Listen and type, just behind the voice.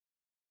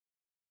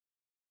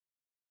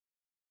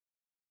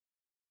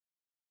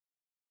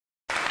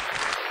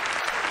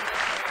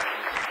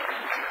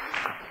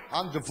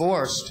I'm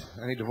divorced.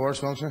 Any divorce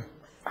folks here?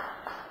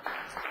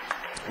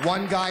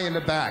 One guy in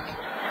the back.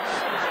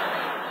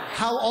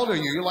 How old are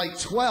you? You're like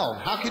 12.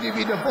 How can you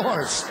be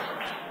divorced?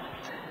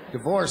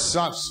 Divorce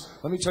sucks.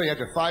 Let me tell you,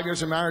 after 5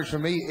 years of marriage for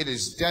me, it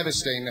is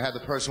devastating to have the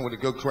person with a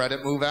good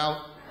credit move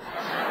out.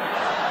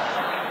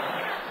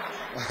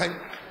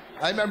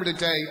 I remember the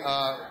day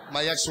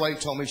my ex-wife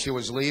told me she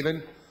was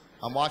leaving.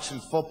 I'm watching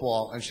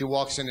football, and she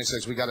walks in and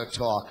says, "We got to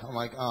talk." I'm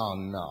like, oh,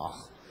 no.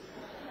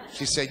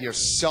 She said, "You're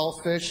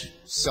selfish,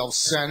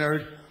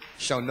 self-centered,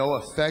 show no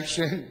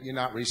affection, you're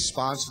not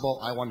responsible.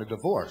 I want a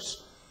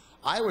divorce."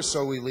 I was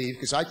so relieved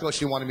because I thought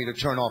she wanted me to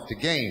turn off the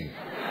game.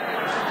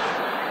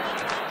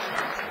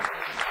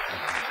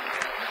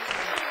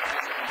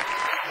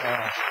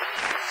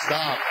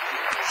 Stop.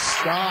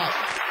 Stop.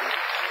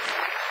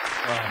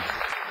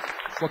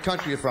 What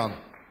country are you from?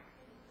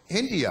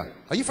 India.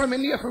 Are you from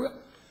India for real?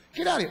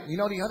 Get out of here. You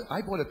know,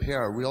 I bought a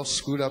pair of real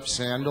screwed up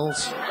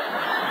sandals.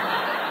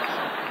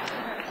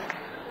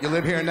 You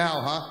live here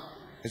now, huh?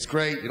 It's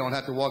great. You don't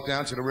have to walk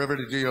down to the river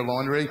to do your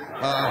laundry.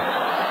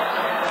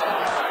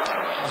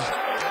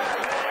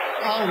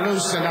 Oh,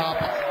 loosen up.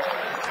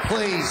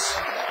 Please.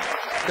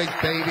 Big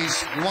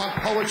babies. You want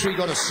poetry?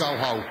 Go to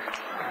Soho.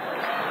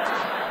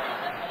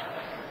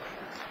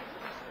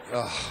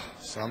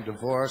 So I'm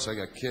divorced. I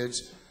got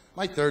kids.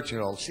 My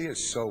 13-year-old, she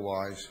is so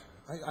wise.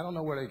 I don't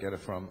know where they get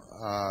it from.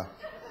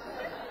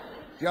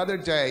 The other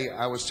day,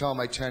 I was telling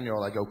my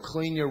 10-year-old, I go,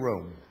 clean your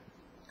room.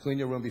 Clean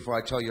your room before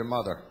I tell your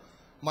mother.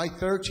 My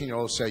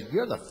 13-year-old said,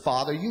 "You're the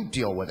father, you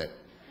deal with it."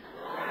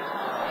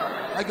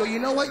 I go, "You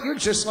know what? You're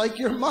just like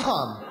your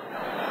mom."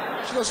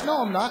 She goes,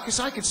 "No, I'm not, because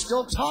I can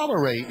still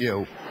tolerate you."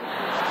 You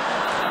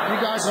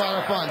guys are a lot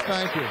of fun.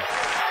 Thank you.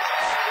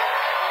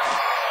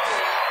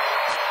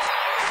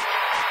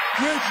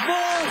 Rich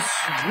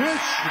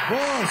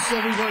Voss,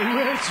 everybody,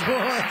 Rich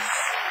Voss.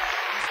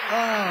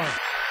 Oh.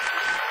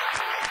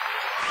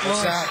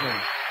 What's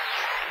happening?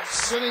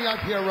 Sitting up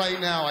here right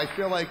now, I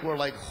feel like we're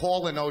like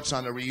Hall & Oates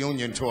on a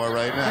reunion tour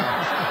right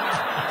now.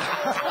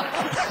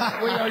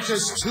 We are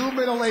just two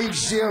middle-aged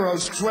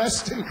zeros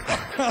dressed in...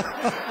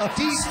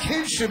 These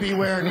kids should be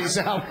wearing these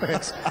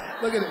outfits.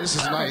 Look at this. This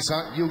is nice,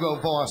 huh? Hugo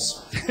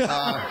Boss.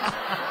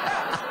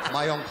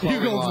 My own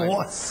clothing Hugo line.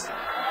 Boss.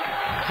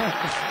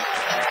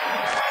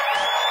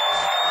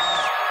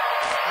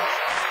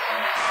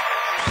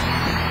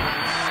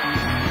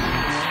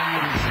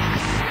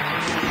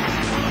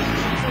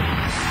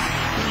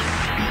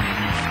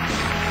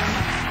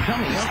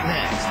 Coming up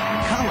next,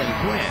 Colin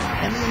Quinn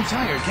and the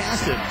entire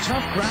cast of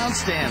Tough Crowd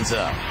Stands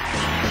Up.